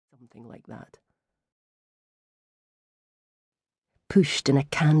something like that. Pushed in a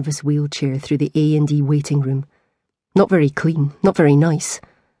canvas wheelchair through the A&E waiting room. Not very clean, not very nice.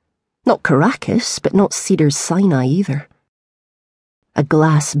 Not Caracas, but not Cedars Sinai either. A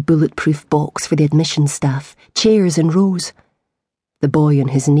glass bulletproof box for the admissions staff, chairs in rows. The boy on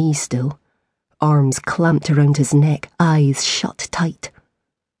his knee still, arms clamped around his neck, eyes shut tight.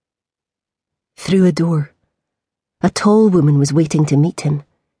 Through a door, a tall woman was waiting to meet him.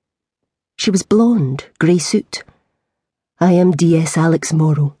 She was blonde, grey suit. "I am DS Alex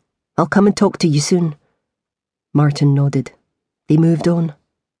Morrow. I'll come and talk to you soon." Martin nodded. They moved on.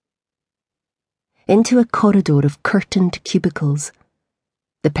 Into a corridor of curtained cubicles.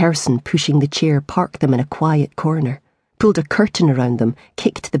 The person pushing the chair parked them in a quiet corner, pulled a curtain around them,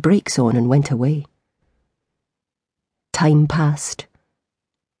 kicked the brakes on and went away. Time passed.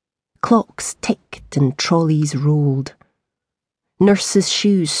 Clocks ticked and trolleys rolled. Nurses'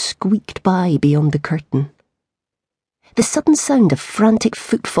 shoes squeaked by beyond the curtain. The sudden sound of frantic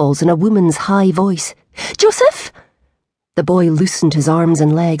footfalls and a woman's high voice. "Joseph!" The boy loosened his arms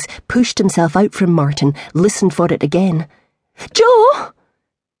and legs, pushed himself out from Martin, listened for it again. "Joe!"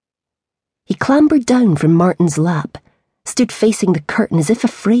 He clambered down from Martin's lap, stood facing the curtain as if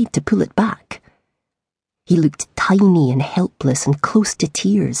afraid to pull it back. He looked tiny and helpless and close to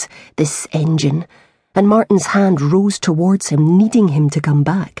tears, this engine, and Martin's hand rose towards him, needing him to come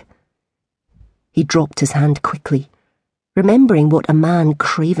back. He dropped his hand quickly, remembering what a man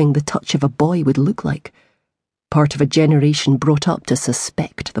craving the touch of a boy would look like, part of a generation brought up to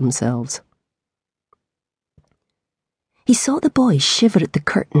suspect themselves. He saw the boy shiver at the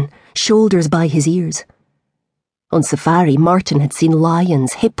curtain, shoulders by his ears. On safari, Martin had seen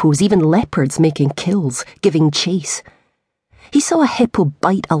lions, hippos, even leopards making kills, giving chase. He saw a hippo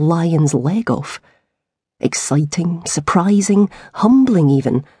bite a lion's leg off. Exciting, surprising, humbling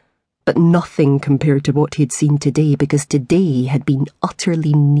even, but nothing compared to what he'd seen today, because today had been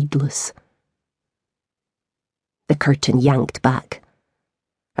utterly needless. The curtain yanked back.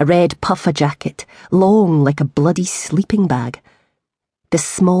 A red puffer jacket, long like a bloody sleeping bag. The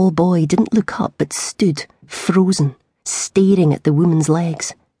small boy didn't look up but stood, frozen, staring at the woman's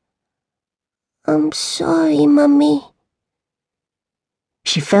legs. "I'm sorry, Mummy."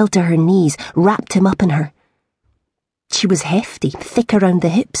 She fell to her knees, wrapped him up in her. She was hefty, thick around the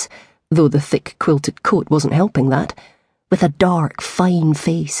hips, though the thick quilted coat wasn't helping that, with a dark, fine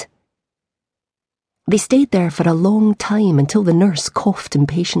face. They stayed there for a long time until the nurse coughed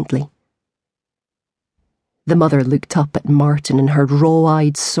impatiently. The mother looked up at Martin and her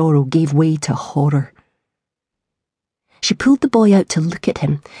raw-eyed sorrow gave way to horror. She pulled the boy out to look at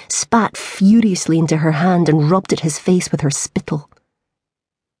him, spat furiously into her hand and rubbed at his face with her spittle.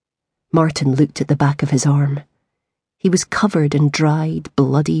 Martin looked at the back of his arm. He was covered in dried,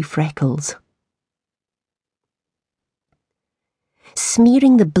 bloody freckles.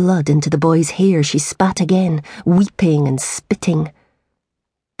 Smearing the blood into the boy's hair, she spat again, weeping and spitting.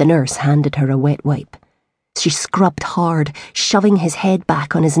 The nurse handed her a wet wipe. She scrubbed hard, shoving his head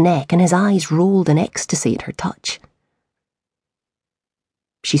back on his neck, and his eyes rolled in ecstasy at her touch.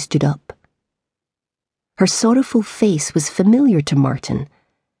 She stood up. Her sorrowful face was familiar to Martin,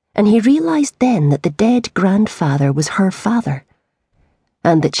 and he realised then that the dead grandfather was her father,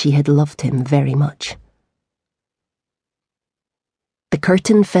 and that she had loved him very much. The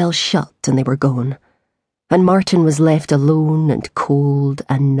curtain fell shut and they were gone, and Martin was left alone and cold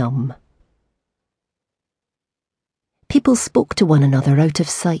and numb. People spoke to one another out of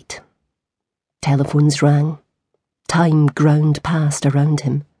sight. Telephones rang. Time ground past around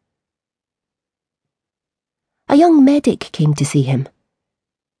him. A young medic came to see him.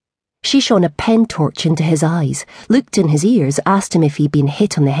 She shone a pen torch into his eyes, looked in his ears, asked him if he'd been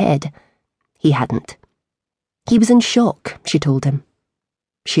hit on the head. He hadn't. He was in shock, she told him.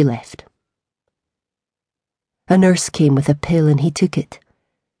 She left. A nurse came with a pill and he took it.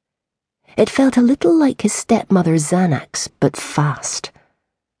 It felt a little like his stepmother's Xanax, but fast.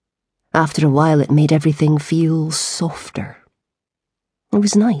 After a while it made everything feel softer. It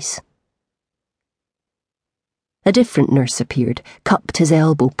was nice. A different nurse appeared, cupped his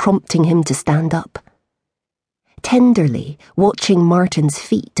elbow, prompting him to stand up. Tenderly, watching Martin's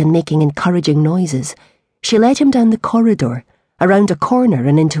feet and making encouraging noises, she led him down the corridor, around a corner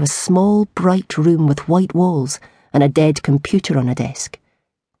and into a small, bright room with white walls and a dead computer on a desk.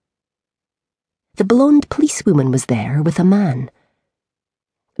 The blonde policewoman was there with a man.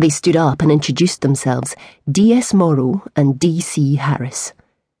 They stood up and introduced themselves, D.S. Morrow and D.C. Harris.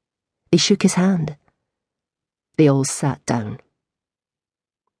 They shook his hand. They all sat down.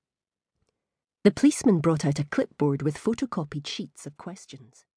 The policeman brought out a clipboard with photocopied sheets of questions.